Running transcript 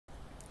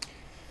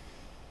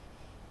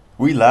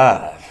We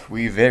live.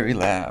 We very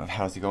live.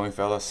 How's it going,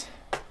 fellas?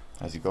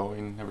 How's it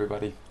going,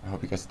 everybody? I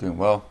hope you guys are doing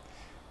well.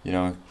 You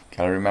know,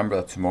 gotta remember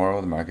that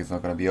tomorrow the market's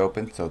not gonna be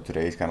open, so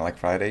today is kind of like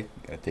Friday.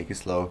 Gotta take it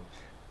slow.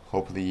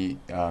 Hopefully,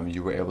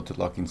 you were able to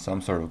lock in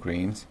some sort of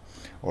greens,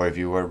 or if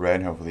you were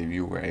red, hopefully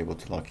you were able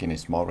to lock in a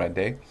small red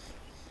day.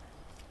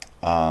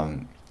 But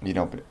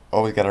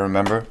always gotta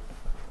remember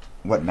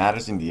what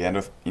matters in the end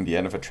of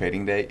a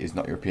trading day is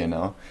not your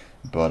P&L,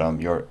 but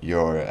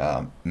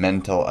your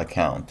mental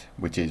account,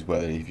 which is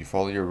whether if you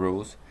follow your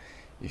rules,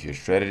 if you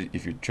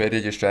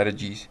traded your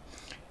strategies,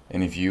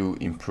 and if you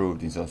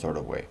improved in some sort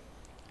of way.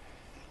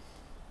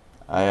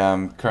 I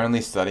am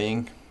currently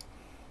studying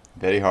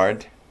very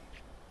hard.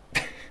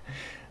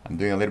 I'm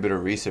doing a little bit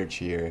of research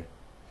here,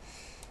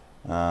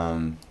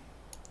 about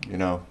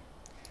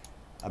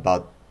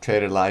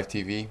Trader Live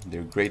TV.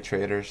 They're great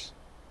traders.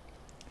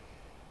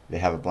 They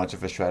have a bunch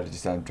of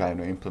strategies that I'm trying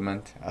to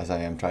implement as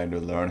I am trying to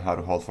learn how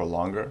to hold for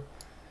longer.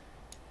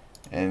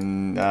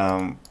 And,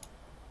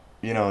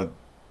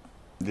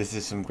 this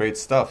is some great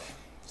stuff.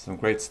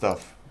 Great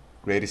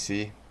to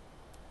see.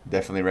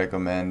 Definitely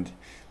recommend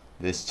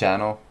this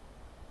channel.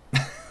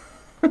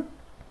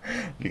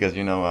 Because,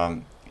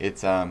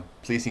 it's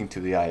pleasing to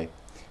the eye,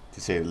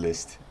 to say the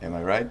least. Am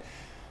I right?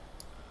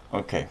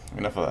 Okay,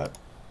 enough of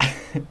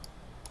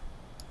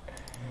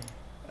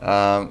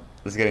that.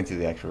 Let's get into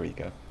the actual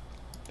recap.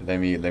 Let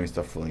me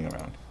stop fooling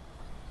around.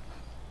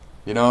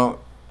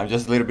 I'm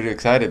just a little bit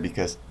excited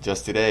because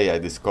just today I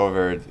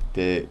discovered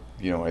this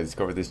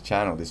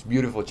channel, this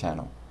beautiful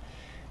channel,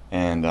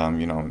 and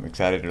I'm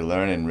excited to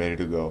learn and ready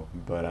to go.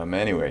 But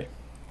anyway,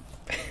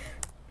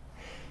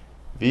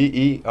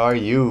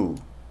 VERU,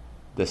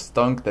 the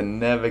stunk that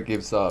never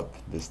gives up,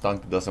 the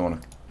stunk that doesn't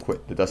want to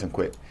quit, that doesn't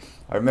quit.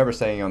 I remember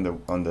saying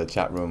on the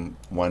chat room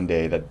one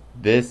day that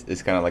this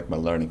is kind of like my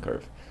learning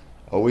curve.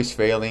 Always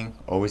failing,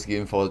 always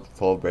giving false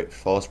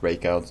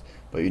breakouts,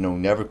 but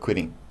never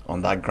quitting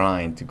on that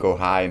grind to go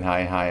high and high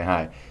and high and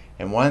high.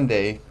 And one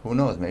day, who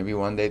knows, maybe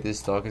one day this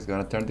stock is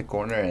gonna turn the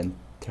corner and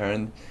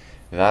turn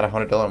that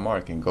 $100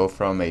 mark and go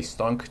from a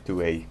stunk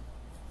to a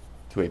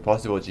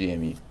possible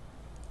GME.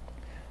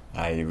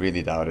 I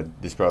really doubt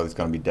it. This probably is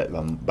gonna be dead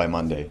by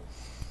Monday.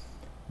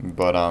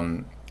 But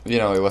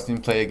it was in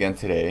play again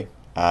today.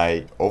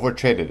 I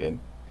overtraded it.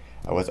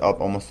 I was up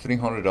almost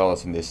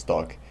 $300 in this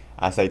stock,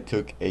 as I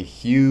took a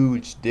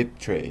huge dip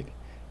trade.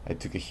 I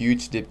took a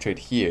huge dip trade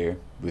here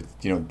with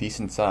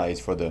decent size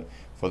for the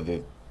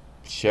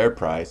share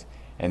price,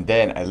 and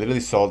then I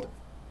literally sold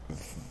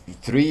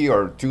 3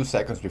 or 2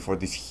 seconds before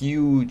this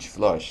huge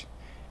flush,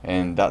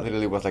 and that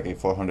literally was like a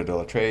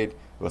 $400 trade.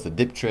 It was a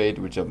dip trade,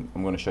 which I'm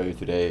going to show you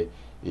today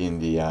in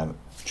the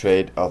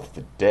trade of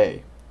the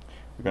day.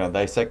 We're going to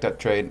dissect that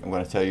trade. I'm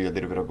going to tell you a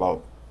little bit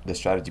about the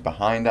strategy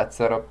behind that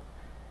setup,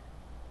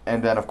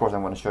 and then of course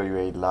I'm going to show you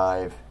a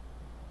live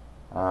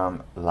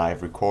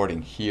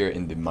recording here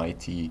in the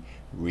mighty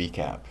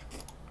recap.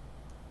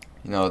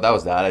 That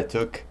was that. I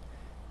took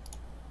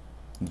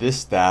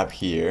this stab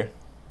here,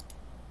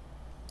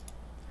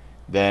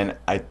 then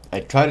I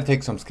tried to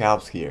take some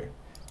scalps here,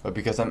 but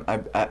because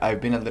I've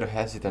been a little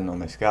hesitant on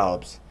my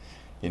scalps,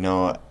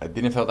 I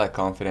didn't feel that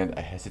confident.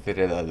 I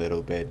hesitated a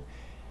little bit,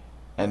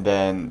 and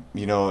then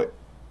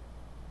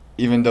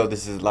even though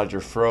this is a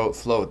larger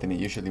float and it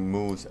usually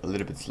moves a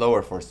little bit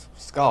slower for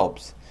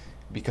scalps,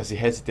 because he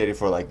hesitated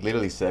for like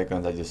literally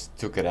seconds, I just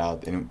took it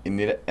out, and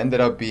it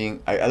ended up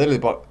being, I literally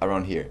bought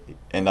around here,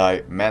 and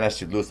I managed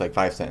to lose like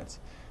 5 cents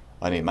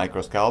on a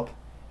micro scalp,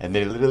 and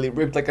they literally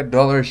ripped like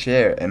 $1 a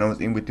share, and I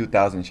was in with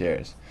 2,000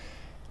 shares.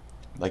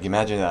 Like,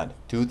 imagine that,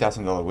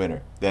 $2,000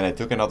 winner. Then I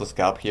took another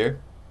scalp here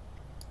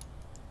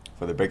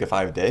for the break of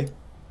 5 day,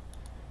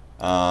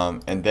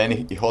 and then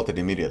he halted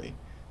immediately,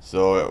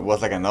 so it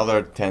was like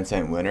another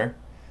 10-cent winner.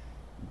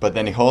 But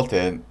then he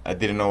halted. I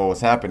didn't know what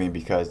was happening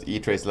because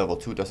E-Trace level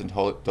 2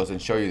 doesn't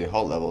show you the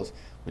halt levels,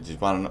 which is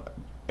one of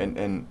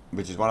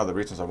the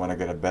reasons I want to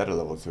get a better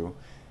level 2.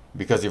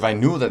 Because if I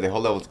knew that the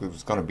halt level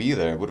was gonna be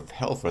there, I would have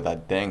held for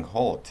that dang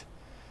halt.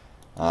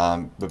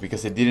 But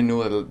because I didn't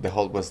know that the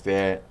halt was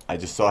there, I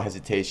just saw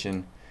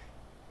hesitation,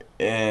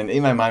 and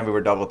in my mind we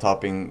were double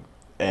topping,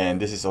 and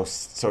this is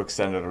so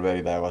extended already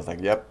that I was like,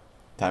 yep,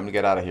 time to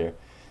get out of here.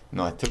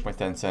 I took my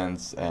 10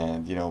 cents,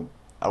 and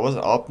I was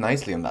up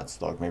nicely on that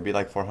stock, maybe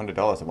like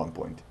 $400 at one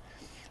point.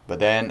 But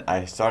then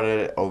I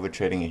started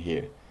overtrading it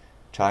here,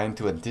 trying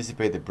to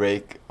anticipate the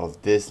break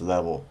of this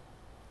level.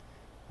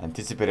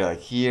 Anticipated like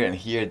here, and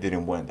here it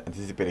didn't win.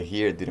 Anticipated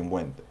here, it didn't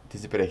win.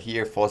 Anticipated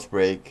here, false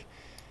break.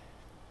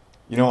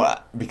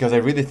 Because I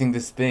really think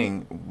this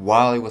thing,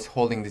 while it was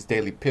holding this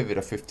daily pivot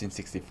of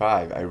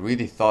 1565, I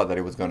really thought that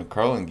it was going to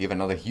curl and give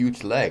another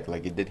huge leg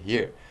like it did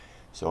here.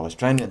 So I was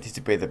trying to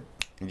anticipate that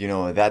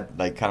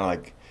like kind of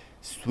like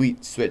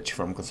sweet switch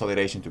from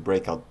consolidation to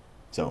breakout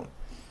zone,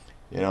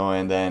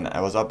 and then I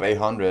was up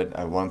 800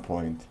 at one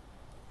point,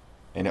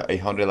 and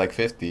 800 like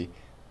 50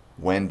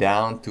 went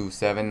down to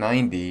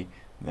 790.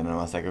 Then I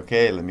was like,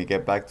 okay, let me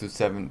get back to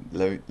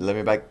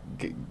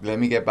let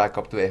me get back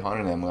up to 800,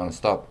 and I'm gonna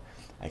stop.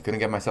 I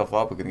couldn't get myself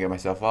up.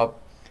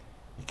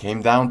 It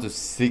came down to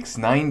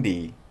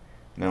 690,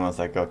 and I was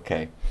like,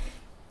 okay,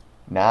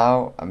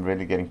 now I'm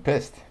really getting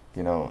pissed,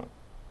 because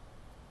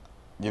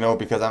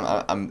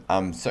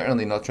I'm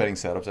certainly not trading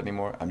setups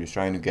anymore. I'm just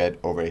trying to get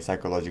over a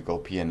psychological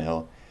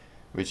P&L,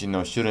 which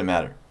shouldn't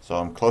matter. So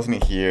I'm closing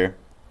it here,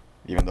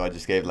 even though I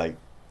just gave like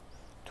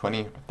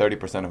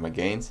 20-30% of my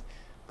gains.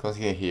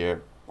 Closing it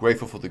here.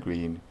 Grateful for the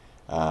green.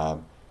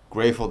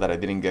 Grateful that I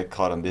didn't get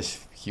caught on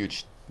this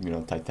huge,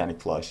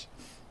 Titanic flush.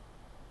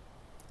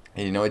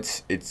 And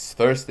it's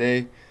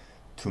Thursday.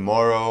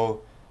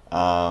 Tomorrow,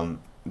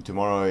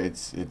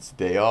 it's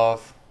day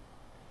off,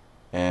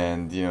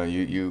 and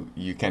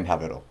you can't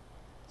have it all.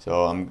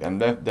 So I'm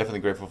definitely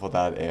grateful for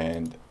that,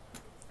 and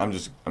I'm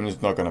just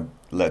not gonna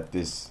let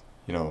this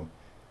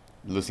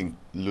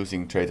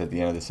losing trades at the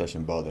end of the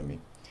session bother me.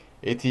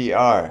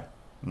 ATR,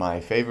 my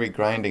favorite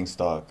grinding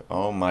stock.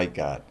 Oh my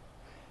god.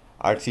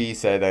 RT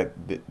said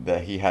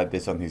that he had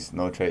this on his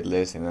no trade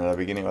list, and in the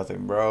beginning I was like,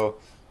 bro,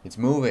 it's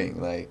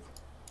moving. Like,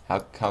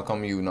 how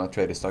come you not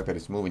trade a stock that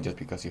is moving just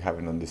because you have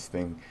it on this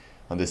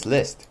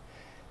list?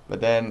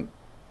 But then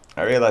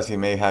I realized he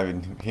may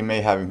have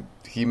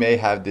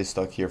this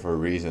stock here for a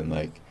reason.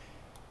 Like,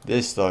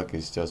 this stock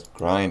is just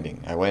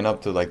grinding. I went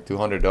up to like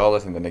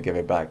 $200 and then I gave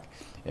it back.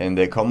 And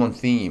the common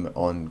theme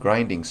on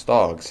grinding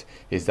stocks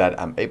is that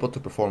I'm able to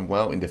perform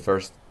well in the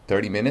first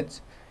 30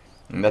 minutes.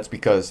 And that's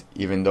because,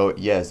 even though,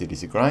 yes, it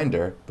is a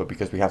grinder, but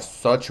because we have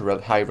such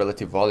high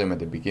relative volume at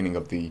the beginning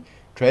of the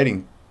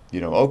trading,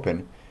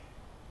 open,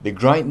 the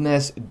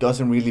grindness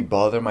doesn't really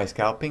bother my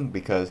scalping,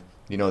 because,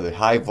 the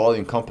high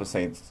volume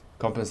compensates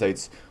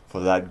for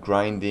that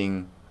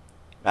grinding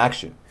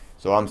action.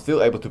 So I'm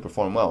still able to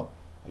perform well.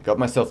 I got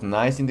myself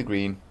nice in the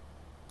green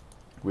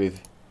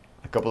with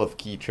a couple of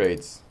key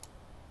trades.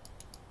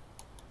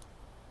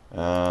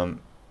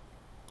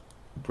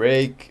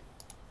 Break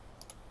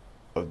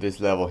of this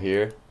level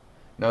here.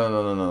 No.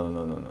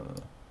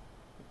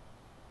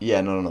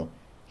 Yeah, no.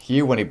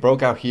 Here, when it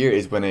broke out here,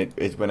 is when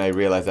I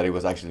realized that it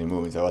was actually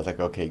moving. So I was like,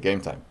 okay,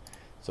 game time.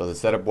 So the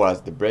setup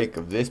was the break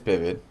of this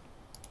pivot,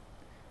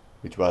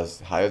 which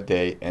was high of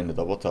day and the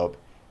double top,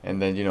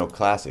 and then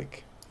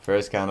classic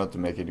first candle to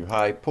make a new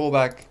high,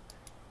 pullback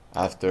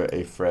after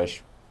a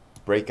fresh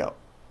breakout,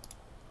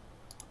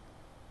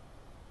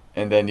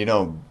 and then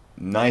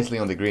nicely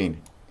on the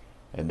green.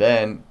 And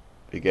then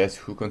I guess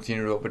who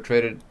continued to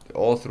overtrade it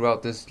all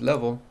throughout this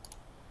level?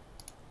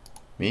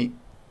 Me.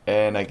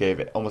 And I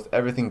gave it almost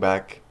everything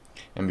back,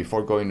 and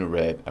before going to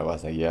red I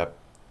was like, yep,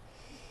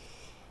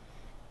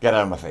 get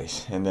out of my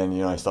face. And then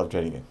I stopped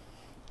trading it.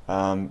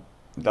 That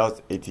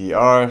was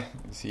ATR,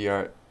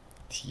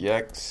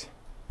 CRTX,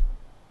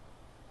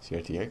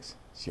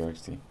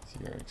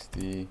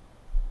 CRXT.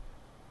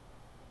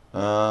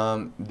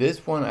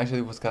 This one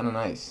actually was kind of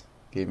nice.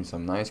 Gave me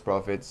some nice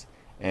profits,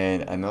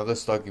 and another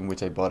stock in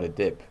which I bought a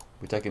dip,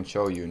 which I can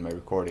show you in my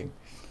recording.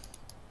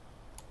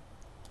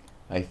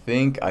 I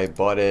think I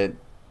bought it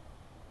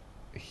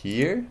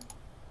here.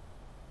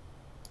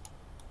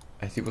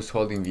 I think it was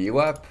holding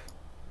VWAP.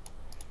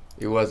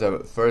 It was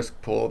a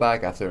first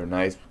pullback after a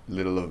nice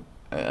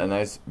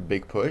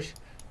big push.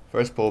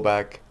 First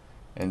pullback,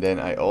 and then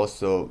I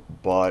also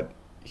bought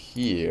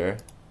here,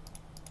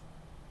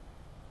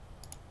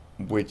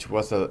 which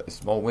was a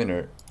small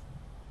winner,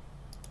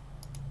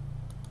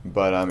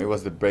 but it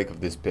was the break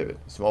of this pivot.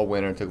 Small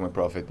winner, took my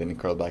profit, then it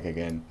curled back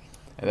again,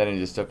 and then it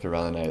just stepped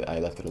around and I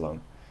left it alone.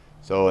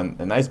 So a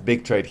nice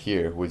big trade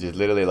here, which is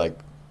literally like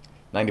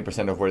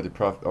 90% of where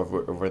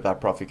where that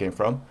profit came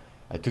from.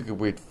 I took it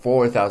with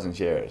 4,000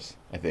 shares,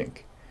 I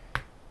think,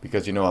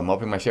 because I'm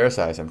upping my share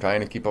size. I'm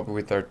trying to keep up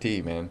with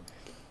RT, man.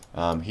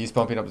 He's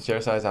pumping up the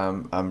share size.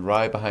 I'm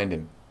right behind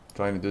him,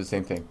 trying to do the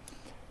same thing.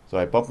 So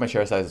I bumped my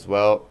share size as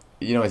well.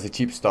 It's a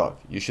cheap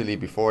stock. Usually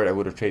before I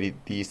would have traded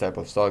these type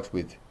of stocks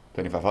with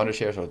 2,500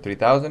 shares or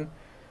 3,000,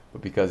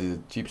 but because it's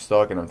a cheap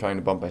stock and I'm trying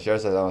to bump my share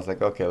size, I was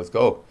like, okay, let's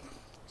go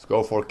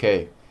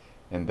 4K.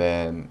 And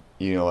then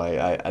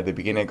I at the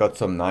beginning I got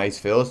some nice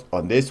fills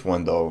on this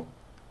one though.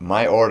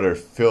 My order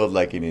filled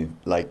like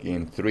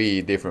in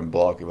 3 different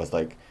blocks. It was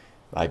like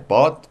I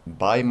bought,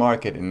 buy,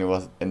 market, and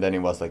then it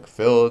was like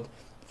filled,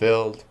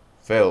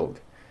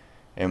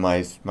 and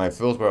my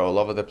fills were all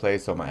over the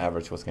place, so my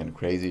average was kind of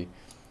crazy.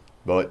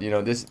 But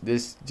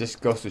this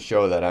just goes to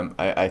show that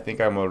I think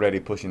I'm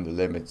already pushing the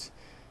limits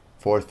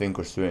for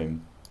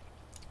Thinkorswim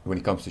when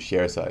it comes to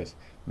share size.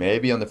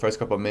 Maybe on the first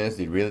couple of minutes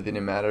it really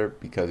didn't matter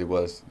because it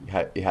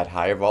had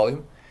higher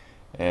volume,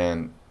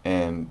 but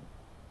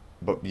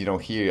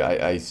here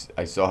I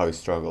saw how it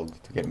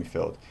struggled to get me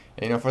filled.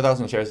 And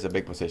 4,000 shares is a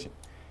big position,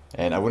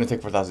 and I wouldn't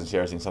take 4,000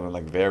 shares in something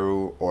like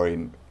VERU or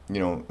in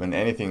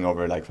anything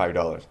over like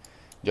 $5,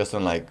 just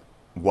on like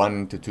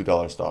 $1 to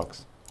 $2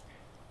 stocks.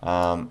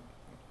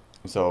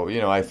 So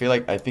I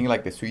think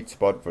like the sweet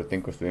spot for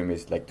Thinkorswim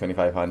is like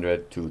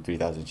 2,500 to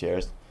 3,000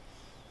 shares.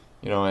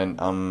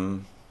 And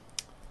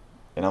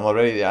I'm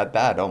already at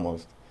that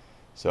almost.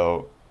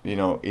 So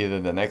either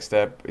the next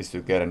step is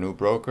to get a new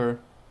broker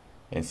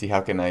and see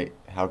how can I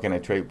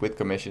trade with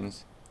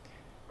commissions,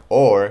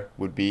 or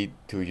would be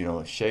to, you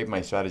know, shape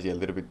my strategy a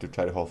little bit to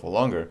try to hold for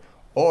longer,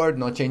 or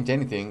not change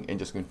anything and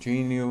just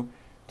continue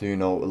to, you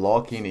know,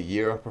 lock in a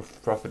year of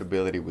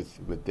profitability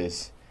with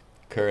this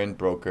current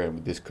broker and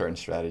with this current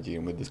strategy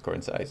and with this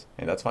current size,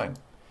 and that's fine.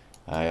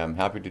 I am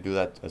happy to do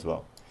that as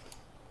well.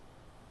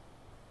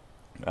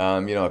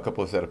 You know, a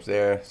couple of setups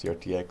there: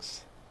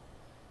 CRTX,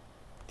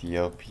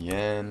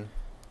 DLPN.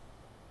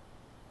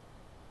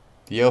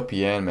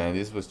 DLPN, man,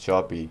 this was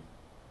choppy.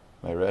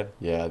 Am I right?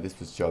 Yeah, this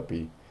was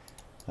choppy.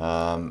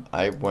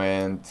 I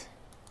went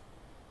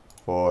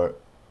for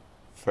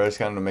first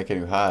candle to make a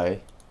new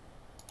high.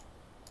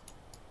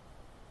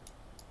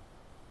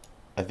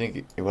 I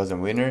think it was a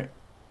winner.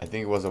 I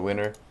think it was a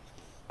winner.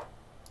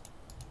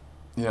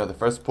 You know, the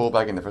first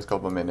pullback in the first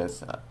couple of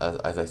minutes,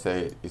 as I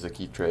say, is a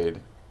key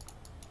trade.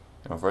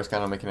 You know, first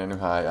candle making a new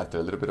high after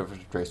a little bit of a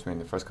retracement in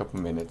the first couple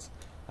of minutes.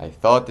 I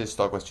thought this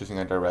stock was choosing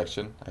a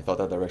direction. I thought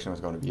that direction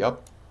was going to be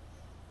up.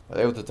 I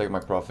was able to take my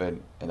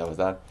profit, and that was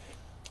that.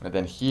 And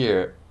then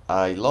here,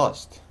 I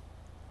lost.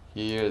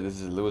 Here, this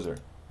is a loser.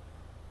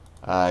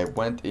 I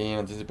went in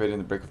anticipating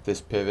the break of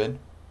this pivot.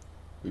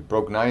 We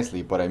broke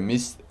nicely, but I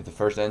missed the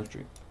first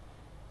entry,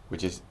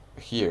 which is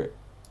here,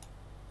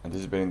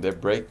 anticipating the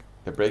break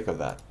of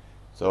that.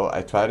 So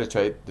I tried to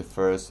trade the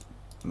first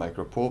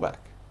micro pullback.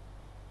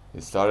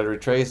 It started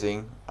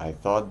retracing. I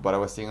thought what I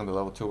was seeing on the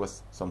level 2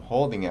 was some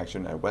holding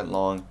action. I went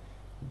long,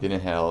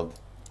 didn't held.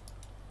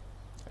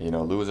 You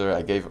know, loser.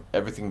 I gave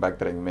everything back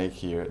that I made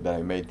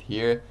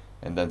here,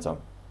 and then some.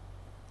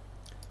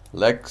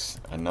 Lex,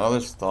 another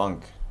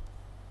stunk.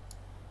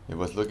 It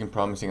was looking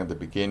promising at the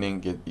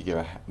beginning. He gave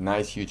a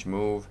nice huge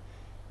move.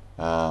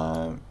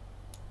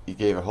 He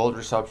gave a hold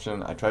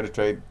reception. I tried to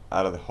trade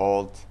out of the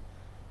hold,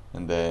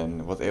 and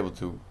then was able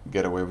to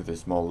get away with a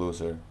small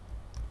loser.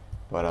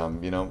 But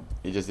you know,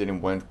 it just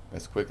didn't went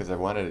as quick as I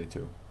wanted it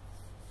to.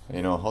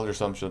 You know, hold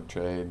resumption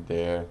trade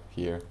there,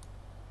 here.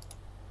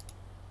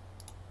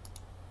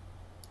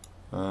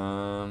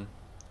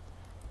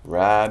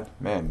 Rad,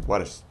 man,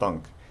 what a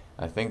stunk.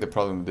 I think the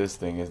problem with this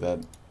thing is that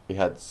it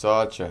had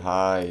such a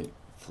high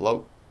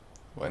float.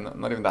 Well,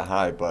 not even that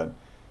high, but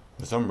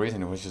for some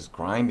reason it was just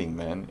grinding,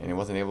 man, and it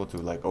wasn't able to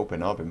like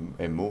open up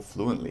and move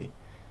fluently.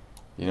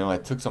 You know, I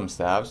took some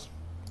stabs.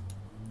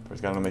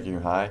 First candle making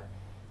you high.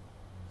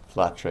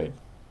 Flat trade.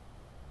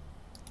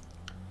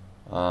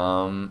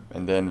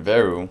 And then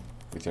VERU,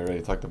 which I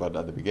already talked about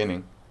at the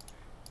beginning,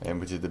 and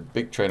which is the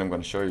big trade I'm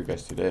going to show you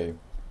guys today.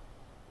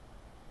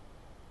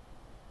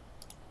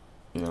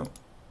 You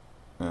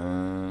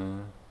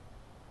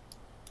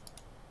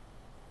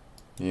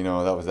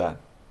know, that was that.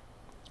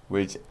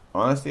 Which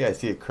honestly, I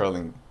see it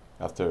curling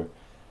after,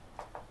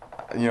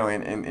 you know,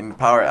 in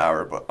power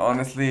hour. But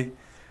honestly,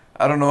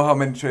 I don't know how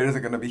many traders are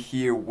going to be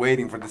here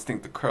waiting for this thing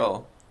to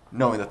curl,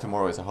 knowing that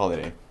tomorrow is a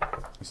holiday.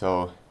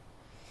 So,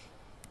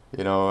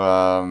 you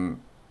know,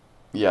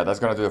 yeah, that's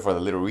gonna do it for the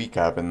little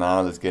recap. And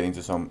now let's get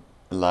into some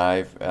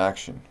live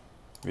action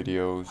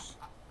videos.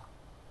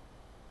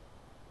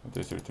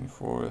 Thursday,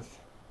 24th.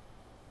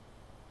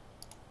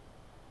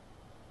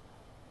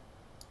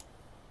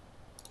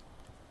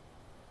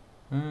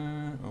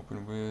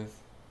 Open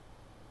with.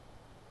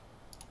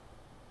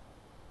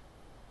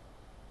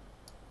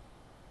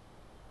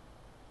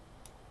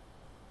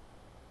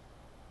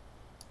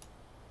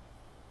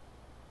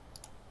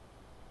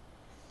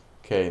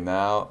 Okay,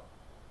 now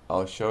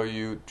I'll show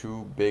you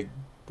two big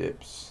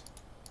dips.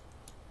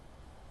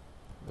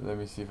 But let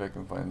me see if I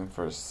can find them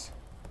first.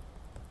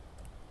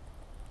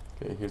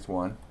 Okay, here's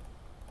one.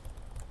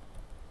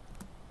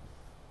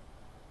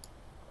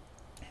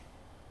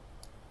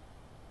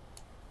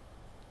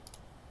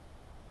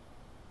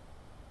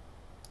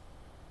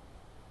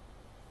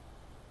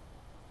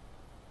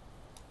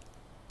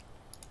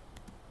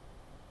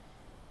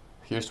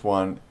 Here's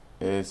one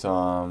is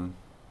on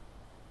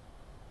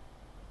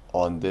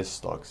this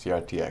stock,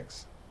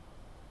 CRTX.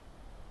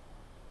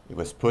 It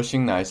was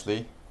pushing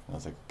nicely. I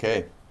was like,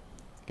 okay,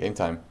 game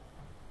time.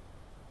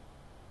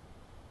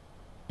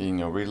 You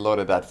know,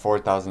 reloaded that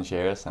 4,000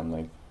 shares. I'm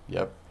like,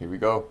 yep, here we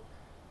go.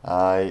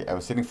 I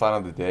was sitting flat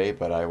on the day,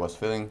 but I was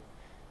feeling,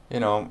 you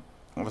know,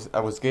 I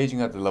was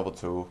gauging at the level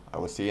 2. I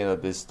was seeing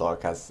that this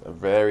stock has a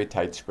very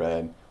tight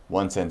spread,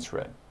 1 cent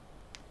spread.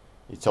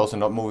 It's also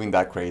not moving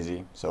that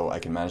crazy, so I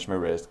can manage my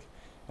risk.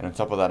 And on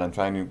top of that, I'm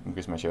trying to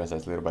increase my share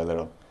size little by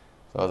little.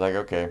 So I was like,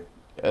 okay.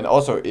 And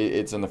also,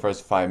 it's in the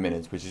first 5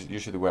 minutes, which is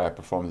usually where I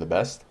perform the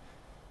best.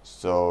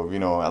 So, you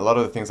know, a lot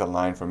of the things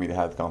aligned for me to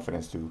have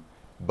confidence to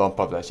bump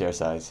up that share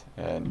size.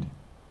 And,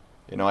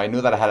 you know, I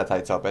knew that I had a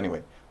tight top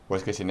anyway.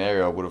 Worst case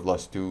scenario, I would have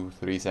lost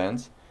 2-3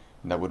 cents.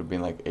 And that would have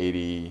been like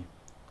 $80,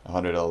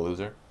 $100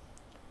 loser.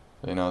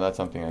 So, you know, that's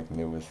something I can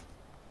deal with.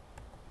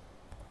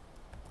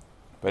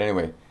 But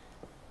anyway,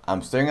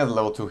 I'm staring at the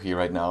level 2 here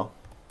right now.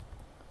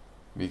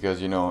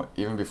 Because, you know,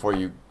 even before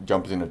you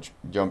jump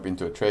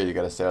into a trade, you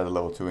gotta stare at the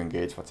level 2 and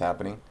gauge what's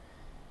happening.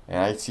 And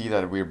I see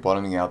that we're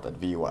bottoming out at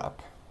VWAP.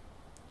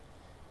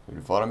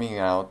 We're bottoming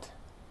out.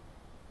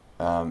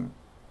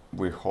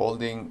 We're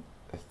holding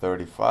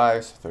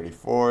 35s,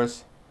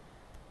 34s,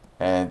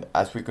 And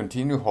as we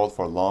continue to hold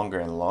for longer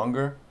and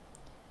longer,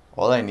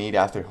 all I need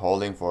after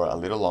holding for a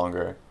little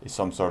longer is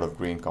some sort of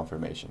green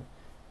confirmation.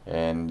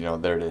 And you know,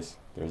 there it is.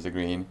 There's the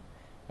green,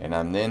 and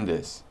I'm in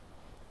this.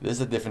 This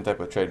is a different type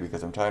of trade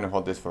because I'm trying to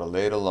hold this for a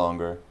little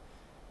longer,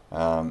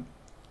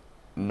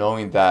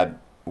 knowing that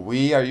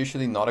we are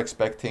usually not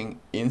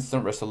expecting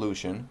instant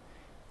resolution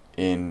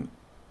in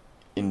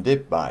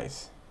dip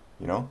buys,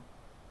 you know.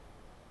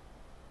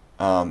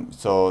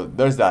 So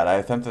there's that. I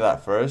attempted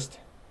that first,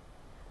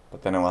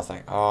 but then I was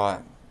like,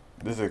 oh,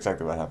 this is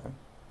exactly what happened.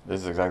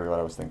 This is exactly what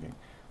I was thinking.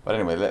 But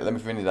anyway, let me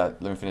finish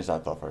that. Let me finish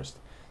that thought first.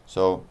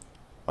 So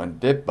on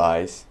dip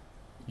buys,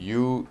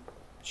 you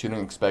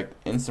shouldn't expect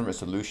instant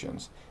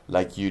resolutions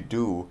like you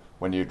do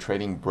when you're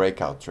trading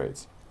breakout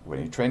trades. When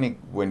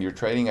you're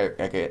trading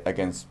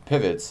against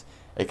pivots,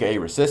 aka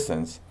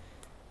resistance,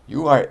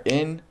 you are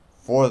in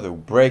for the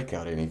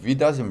breakout. And if it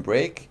doesn't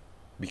break,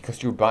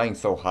 because you're buying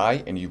so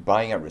high and you're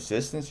buying at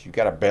resistance, you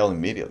gotta bail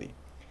immediately.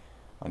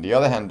 On the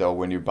other hand, though,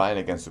 when you're buying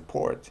against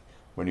support,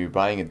 when you're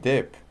buying a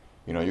dip,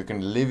 you know, you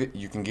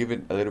can give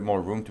it a little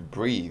more room to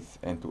breathe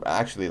and to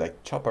actually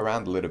like chop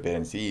around a little bit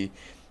and see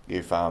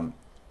if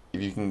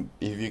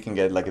you can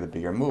get like a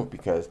bigger move.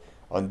 Because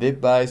on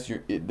dip buys,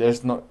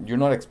 you're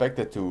not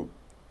expected to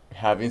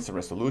have instant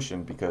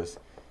resolution, because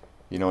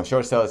you know,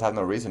 short sellers have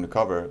no reason to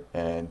cover,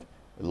 and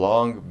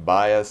long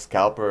bias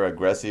scalper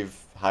aggressive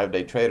high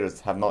day traders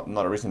have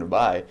not a reason to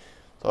buy.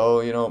 So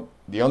you know,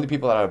 the only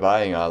people that are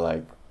buying are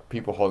like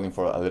people holding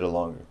for a little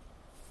longer.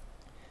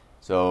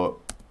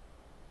 So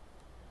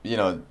you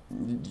know,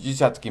 you just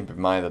have to keep in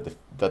mind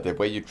that the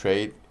way you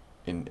trade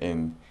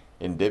in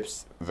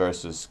dips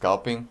versus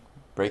scalping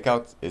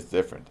breakouts is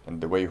different,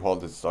 and the way you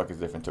hold the stock is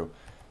different too.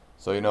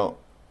 So you know,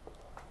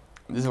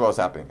 this is what was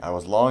happening. I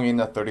was long in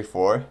at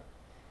 34,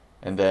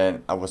 and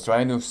then I was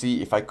trying to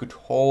see if I could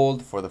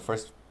hold for the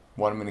first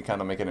 1 minute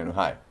candle making a new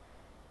high.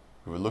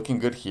 We were looking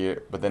good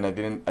here, but then I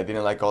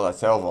didn't like all that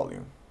sell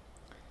volume.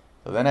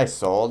 So then I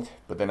sold,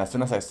 but then as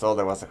soon as I sold,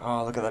 I was like,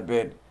 oh, look at that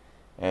bid.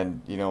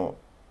 And you know,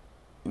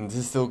 and this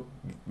is still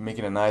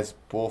making a nice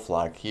bull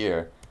flag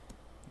here.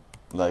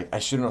 Like, I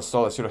shouldn't have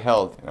sold, I should have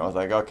held. And I was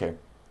like, okay,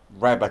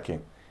 right back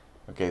in.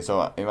 Okay,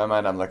 so in my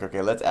mind, I'm like,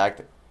 okay, let's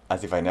act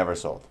as if I never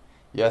sold.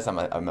 Yes, I'm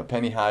a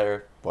penny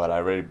higher, but I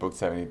already booked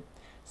 70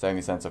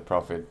 cents of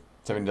profit,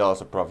 $70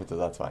 of profit, so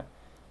that's fine.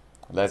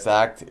 Let's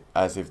act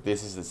as if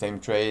this is the same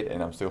trade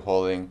and I'm still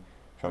holding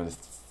from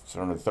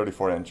the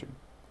 34 entry.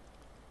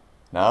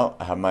 Now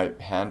I have my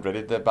hand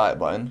ready to the buy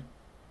button.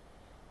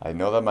 I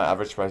know that my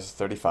average price is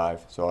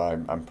 35, so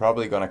I'm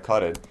probably gonna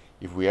cut it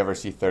if we ever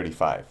see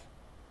 35.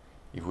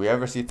 If we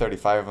ever see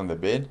 35 on the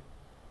bid,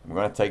 I'm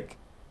gonna take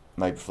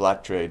my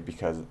flat trade,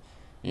 because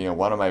you know,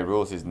 one of my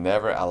rules is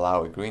never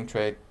allow a green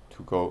trade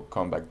to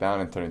come back down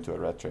and turn into a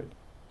red trade.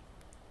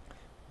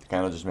 The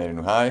candle just made a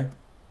new high,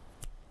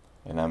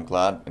 and I'm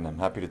glad and I'm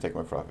happy to take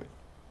my profit.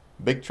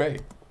 Big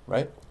trade,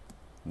 right?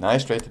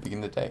 Nice trade to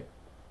begin the day.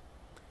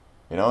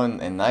 You know,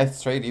 and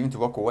nice trade even to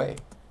walk away.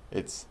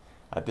 It's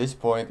at this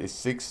point it's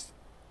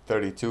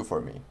 6:32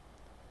 for me.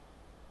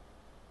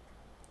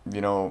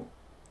 You know,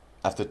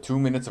 after 2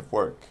 minutes of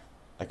work,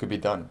 I could be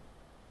done.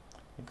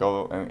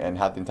 Go and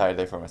have the entire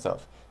day for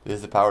myself. This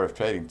is the power of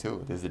trading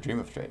too. This is the dream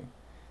of trading.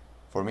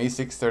 For me,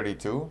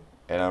 6:32,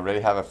 and I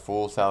already have a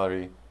full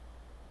salary.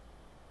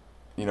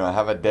 You know, I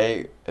have a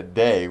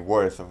day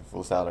worth of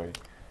full salary.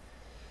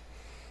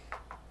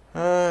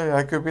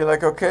 I could be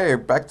like, okay,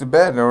 back to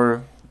bed,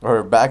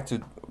 or back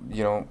to,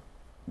 you know,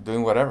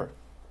 doing whatever,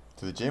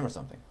 to the gym or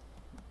something.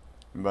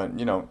 But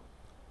you know,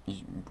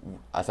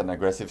 as an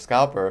aggressive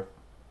scalper,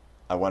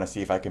 I want to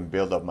see if I can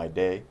build up my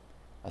day.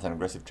 As an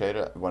aggressive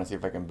trader, I want to see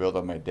if I can build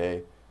up my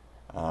day,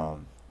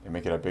 and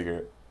make it a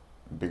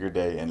bigger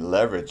day, and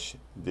leverage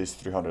this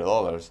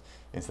 $300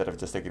 instead of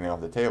just taking it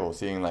off the table,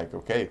 seeing like,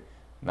 okay,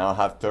 now I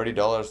have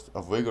 $30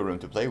 of wiggle room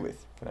to play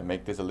with. Can I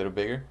make this a little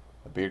bigger,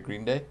 a bigger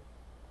green day?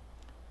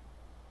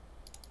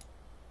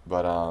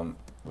 But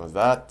was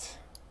that,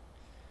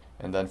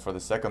 and then for the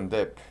second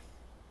dip,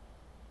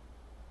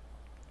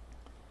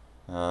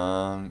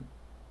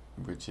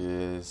 which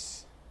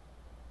is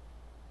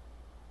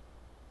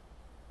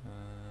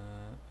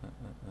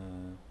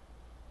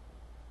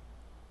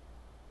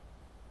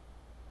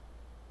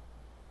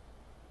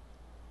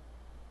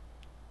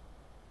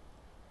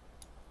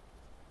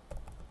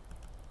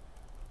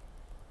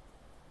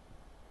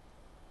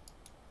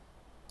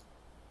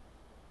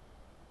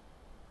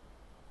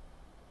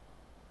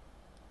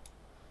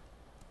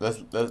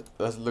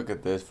let's look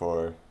at this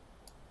for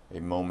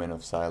a moment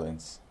of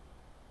silence.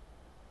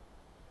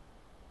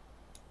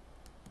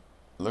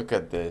 Look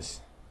at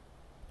this.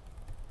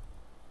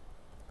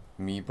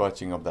 Me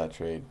botching up that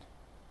trade.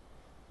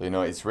 So, you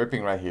know, it's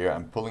ripping right here.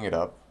 I'm pulling it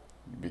up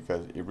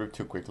because it ripped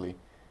too quickly.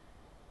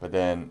 But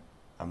then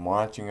I'm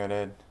watching at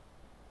it.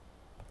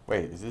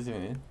 Wait, is this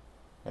even it?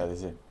 Yeah, this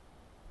is it.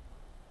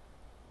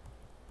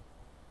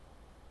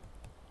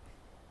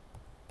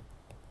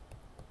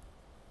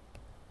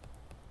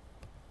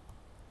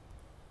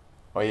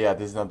 Oh yeah,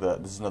 this is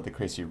not the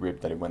crazy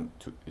rip that it went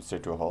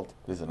straight to a halt.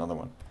 This is another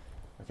one.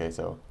 Okay,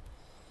 so,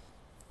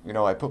 you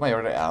know, I put my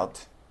order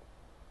out.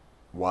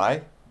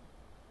 Why?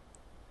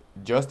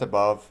 Just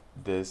above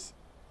this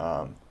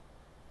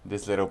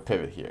this little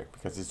pivot here,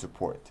 because it's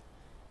support.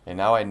 And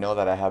now I know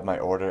that I have my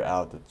order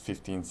out at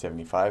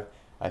 1575.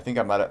 I think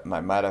I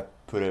might have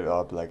put it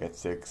up like at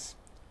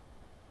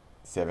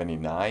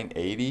 679,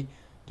 80,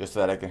 just so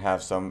that I can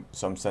have some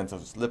sense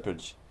of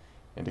slippage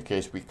in the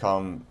case we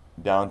come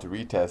down to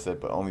retest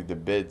it, but only the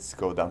bids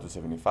go down to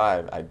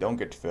 75. I don't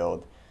get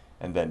filled,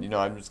 and then, you know,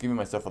 I'm just giving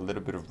myself a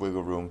little bit of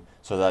wiggle room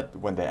so that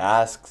when the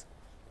asks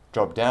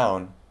drop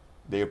down,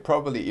 they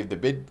probably, if the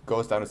bid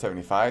goes down to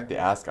 75, the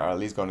asks are at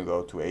least going to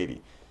go to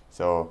 80.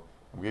 So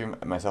I'm giving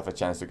myself a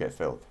chance to get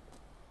filled.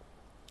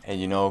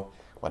 And you know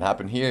what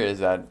happened here is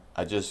that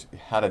I just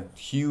had a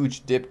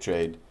huge dip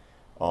trade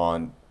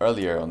on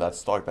earlier on that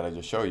stock that I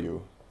just showed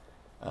you.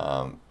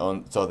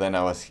 So then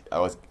I was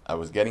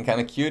getting kind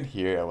of cute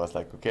here. I was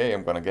like, okay,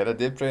 I'm gonna get a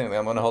dip trade and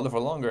I'm gonna hold it for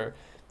longer,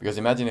 because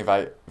imagine if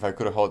I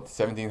could have held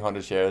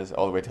 1,700 shares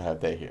all the way to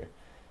half day here.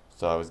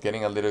 So I was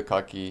getting a little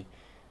cocky.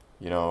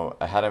 You know,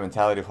 I had a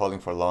mentality of holding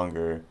for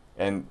longer,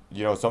 and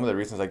you know, some of the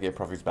reasons I gave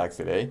profits back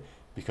today,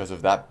 because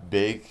of that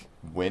big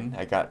win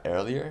I got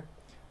earlier.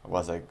 I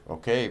was like,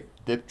 okay,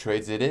 dip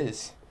trades it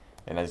is,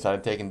 and I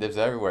started taking dips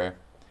everywhere.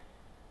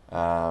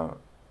 But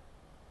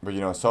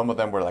you know, some of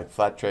them were like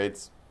flat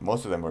trades,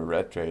 most of them were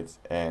red trades,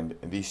 and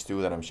these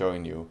two that I'm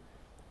showing you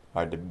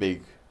are the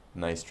big,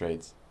 nice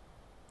trades.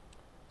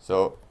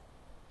 So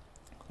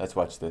let's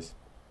watch this.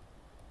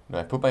 Now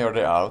I put my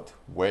order out,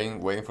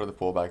 waiting for the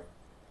pullback,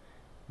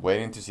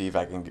 waiting to see if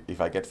I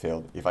get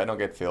filled. If I don't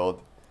get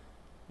filled,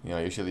 you know,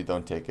 I usually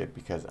don't take it,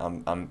 because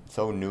I'm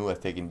so new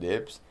at taking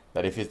dips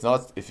that if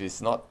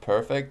it's not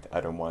perfect, I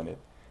don't want it.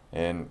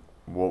 And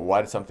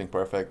why is something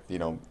perfect? You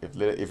know,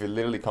 if it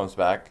literally comes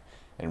back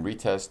and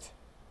retest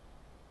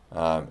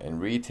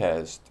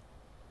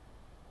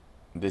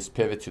this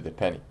pivot to the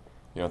penny,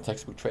 you know,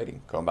 textbook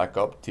trading, come back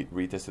up,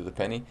 retest to the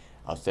penny,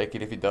 I'll take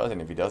it if it does,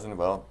 and if it doesn't,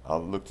 well,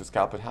 I'll look to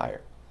scalp it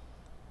higher.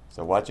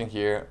 So watching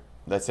here,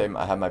 let's say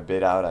I have my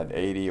bid out at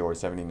 80 or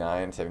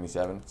 79,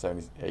 77,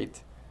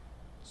 78.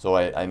 So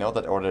I know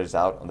that order is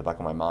out on the back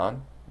of my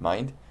mind.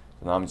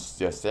 So now I'm just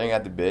staring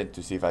at the bid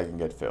to see if I can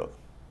get filled.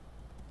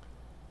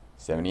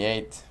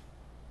 78.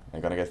 Am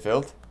I gonna get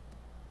filled?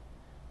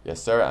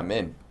 Yes, sir, I'm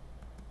in.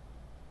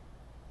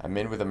 I'm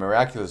in with a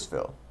miraculous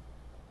fill.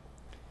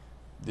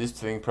 This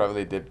thing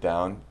probably dipped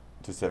down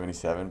to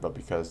 77, but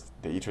because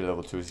the E-Trade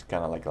level 2 is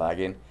kind of like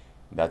lagging,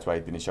 that's why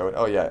it didn't show it.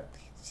 Oh yeah,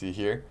 see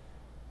here,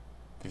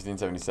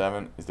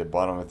 1577 is the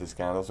bottom of this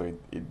candle, so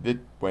it did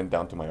went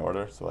down to my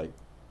order, so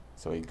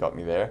it got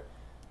me there.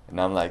 And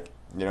I'm like,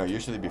 you know,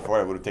 usually before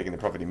I would have taken the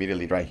profit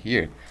immediately right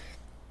here,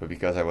 but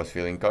because I was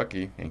feeling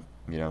cocky and,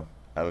 you know,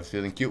 I was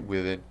feeling cute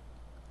with it,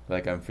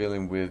 like I'm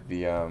feeling with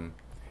the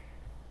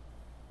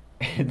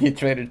the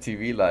Trader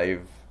TV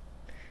live,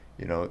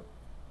 you know,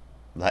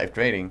 live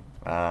trading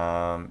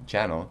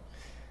channel.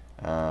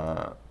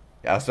 I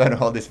was trying to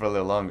hold this for a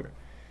little longer.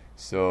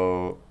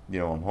 So, you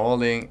know, I'm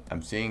holding,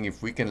 I'm seeing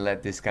if we can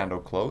let this candle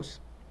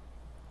close,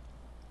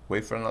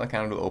 wait for another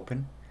candle to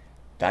open,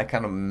 that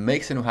kind of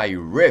makes a new high,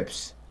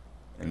 rips,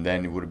 and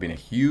then it would have been a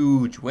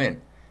huge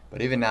win.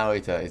 But even now,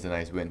 it's a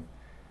nice win.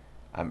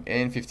 I'm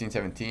in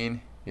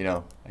 1517. You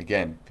know,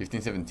 again,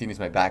 1517 is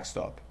my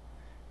backstop.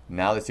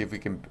 Now let's see if we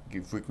can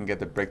get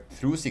the break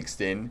through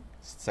 16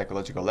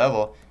 psychological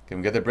level. Can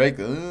we get the break?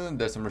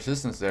 There's some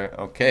resistance there.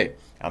 Okay,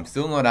 I'm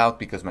still not out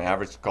because my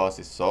average cost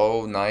is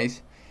so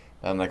nice.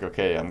 I'm like,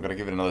 okay, I'm gonna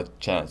give it another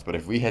chance. But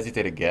if we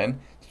hesitate again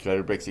to try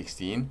to break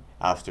 16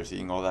 after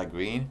seeing all that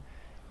green,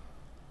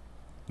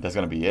 that's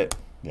gonna be it,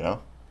 you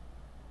know.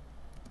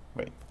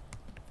 Wait.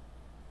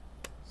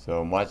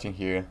 So I'm watching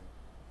here.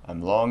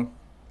 I'm long.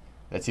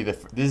 Let's see.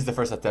 This is the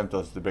first attempt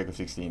of the break of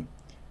 16.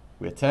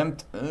 We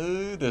attempt.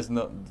 There's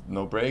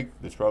no break.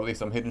 There's probably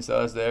some hidden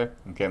sellers there.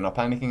 Okay, I'm not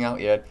panicking out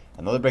yet.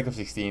 Another break of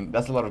 16.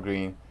 That's a lot of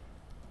green.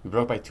 We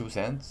broke by 2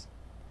 cents.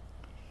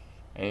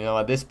 And you know,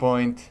 at this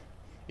point,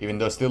 even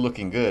though still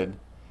looking good,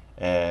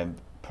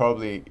 and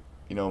probably,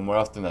 you know, more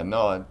often than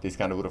not, this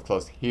kind of would have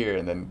closed here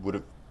and then would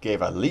have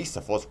gave at least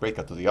a false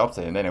breakout to the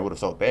upside, and then I would have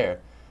sold there.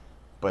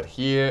 But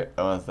here,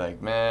 I was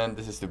like, man,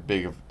 this is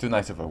too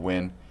nice of a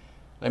win.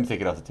 Let me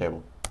take it off the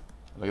table.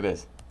 Look at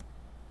this.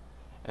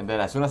 And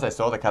then as soon as I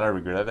sold, I kind of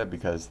regretted it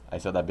because I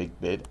saw that big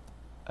bid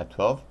at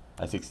 12,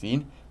 at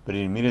 16, but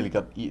it immediately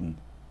got eaten.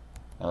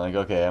 I'm like,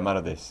 okay, I'm out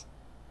of this.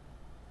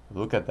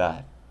 Look at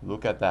that.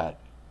 Look at that.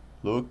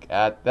 Look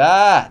at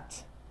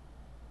that.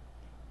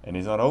 And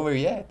it's not over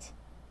yet.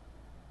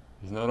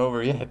 It's not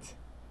over yet.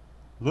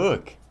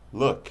 Look.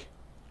 Look.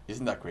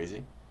 Isn't that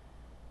crazy?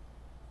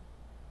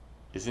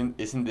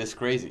 Isn't this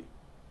crazy?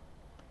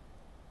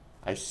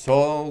 I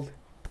sold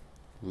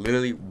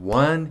literally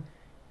 1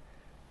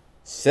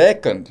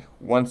 second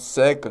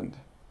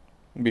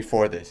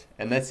before this,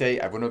 and let's say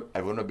I wouldn't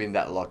have been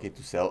that lucky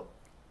to sell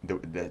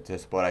the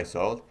spot I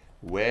sold.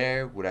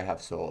 Where would I have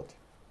sold?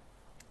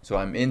 So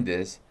I'm in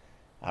this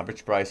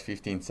average price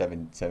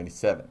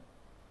 1577.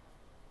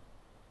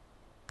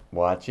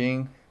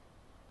 Watching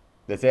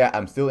let's say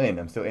I'm still in.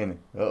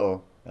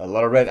 Uh-oh. A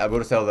lot of red. I would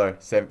have sold there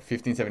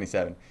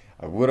 1577.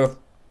 I would have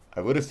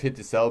hit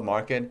the sell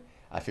market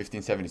at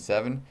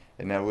 1577,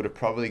 and I would have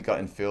probably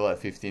gotten fill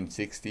at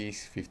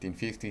 1560s,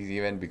 1550s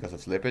even because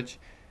of slippage.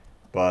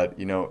 But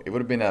you know, it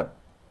would have been a,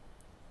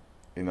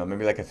 you know,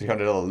 maybe like a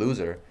 $300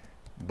 loser,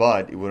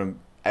 but it wouldn't.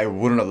 I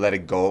wouldn't have let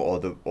it go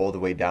all the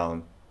way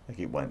down like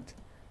it went.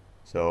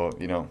 So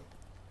you know,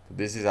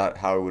 this is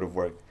how it would have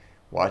worked.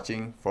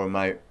 Watching for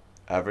my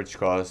average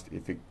cost.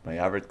 If my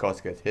average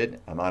cost gets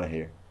hit, I'm out of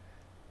here.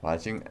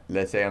 Watching.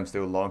 Let's say I'm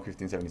still long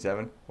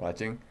 1577.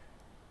 Watching.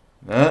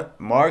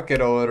 Market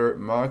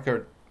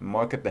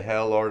the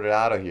hell order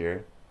out of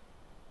here.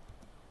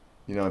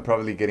 You know, I'm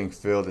probably getting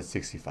filled at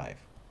 65.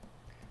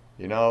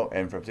 You know,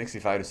 and from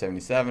 65 to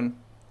 77,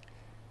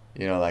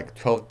 you know, like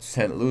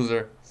 12%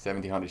 loser,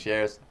 1,700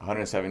 shares,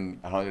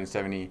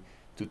 170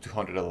 to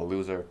 $200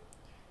 loser.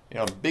 You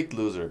know, big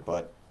loser,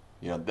 but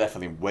you know,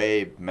 definitely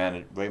way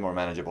more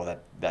manageable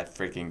that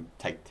freaking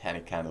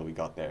Titanic candle we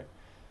got there.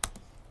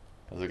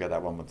 Let's look at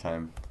that one more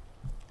time,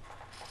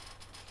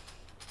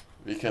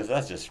 because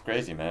that's just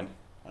crazy, man.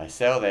 I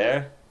sell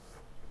there,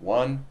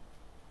 1,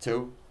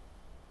 2,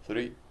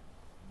 3,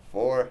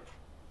 4,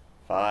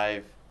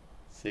 5,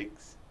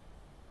 6,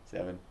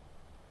 7,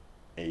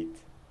 8,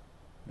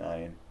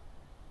 9,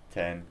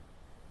 10,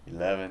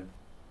 11,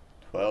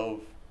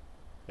 12,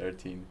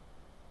 13,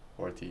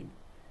 14,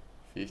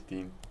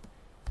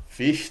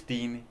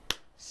 15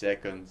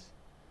 seconds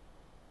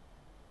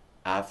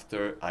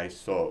after I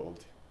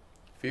sold.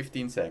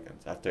 15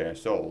 seconds after I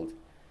sold,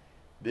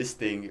 this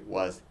thing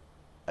was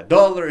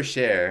 $1 a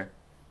share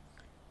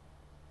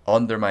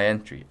under my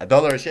entry.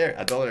 $1 a share,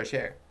 $1 a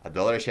share.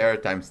 $1 a share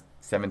times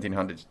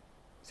 1,700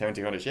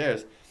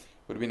 shares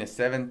would have been a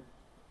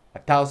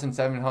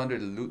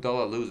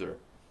 $1,700 loser.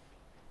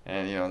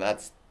 And you know,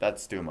 that's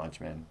too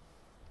much, man.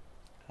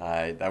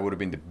 That would have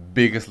been the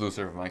biggest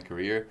loser of my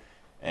career.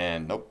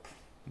 And nope,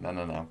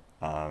 no.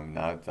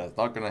 That's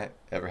not gonna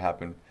ever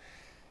happen.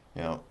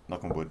 You know,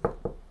 knock on wood,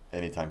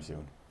 anytime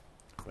soon.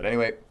 But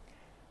anyway,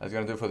 that's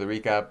gonna do it for the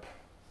recap.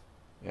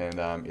 And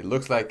it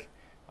looks like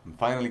I'm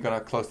finally gonna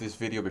close this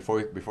video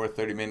before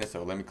 30 minutes.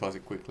 So let me close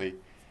it quickly.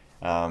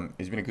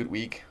 It's been a good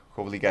week.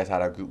 Hopefully, you guys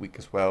had a good week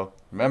as well.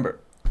 Remember,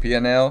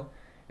 P&L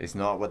is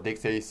not what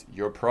dictates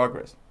your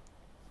progress.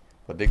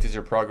 What dictates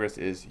your progress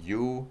is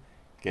you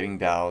getting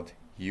dialed,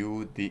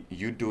 you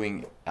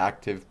doing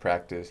active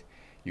practice,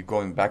 you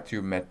going back to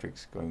your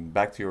metrics, going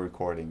back to your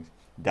recordings,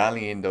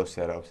 dialing in those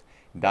setups,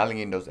 dialing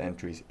in those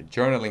entries,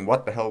 journaling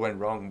what the hell went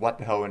wrong, what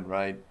the hell went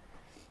right,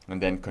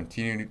 and then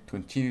continue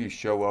to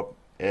show up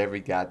every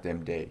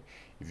goddamn day.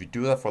 If you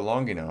do that for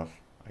long enough,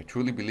 I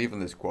truly believe in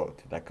this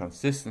quote, that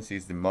consistency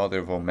is the mother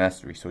of all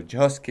mastery. So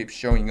just keep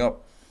showing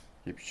up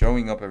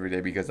every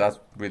day, because that's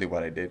really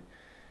what I did.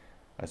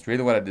 That's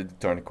really what I did to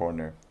turn the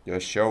corner.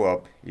 Just show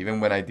up, even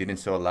when I didn't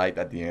see a light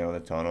at the end of the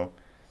tunnel.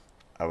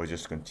 I would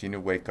just continue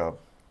to wake up,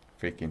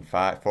 freaking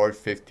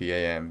 4:50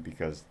 a.m.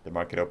 because the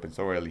market opened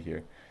so early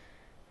here.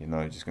 You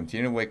know, just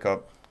continue to wake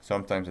up.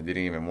 Sometimes I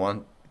didn't even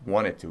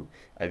wanted to.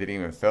 I didn't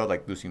even feel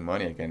like losing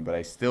money again, but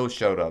I still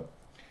showed up,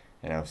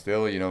 and I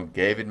still, you know,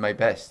 gave it my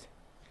best.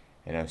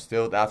 And I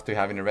still, after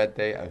having a red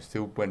day, I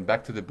still went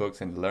back to the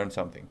books and learned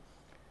something,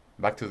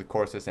 back to the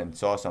courses and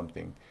saw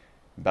something,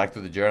 back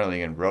to the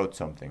journaling and wrote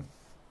something.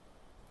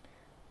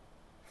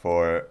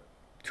 For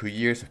 2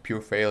 years of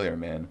pure failure,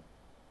 man.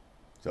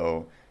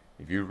 So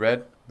if you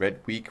read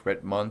week,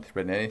 read month,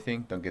 read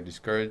anything, don't get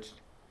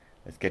discouraged.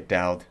 Let's get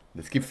down.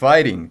 Let's keep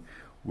fighting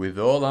with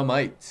all our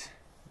might.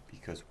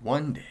 Because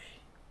one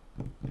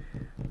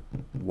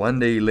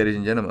day, ladies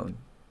and gentlemen,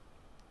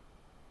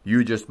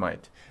 you just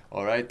might.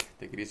 All right,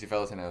 take it easy,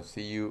 fellas, and I'll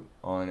see you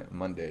on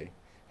Monday.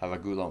 Have a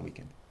good long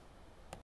weekend.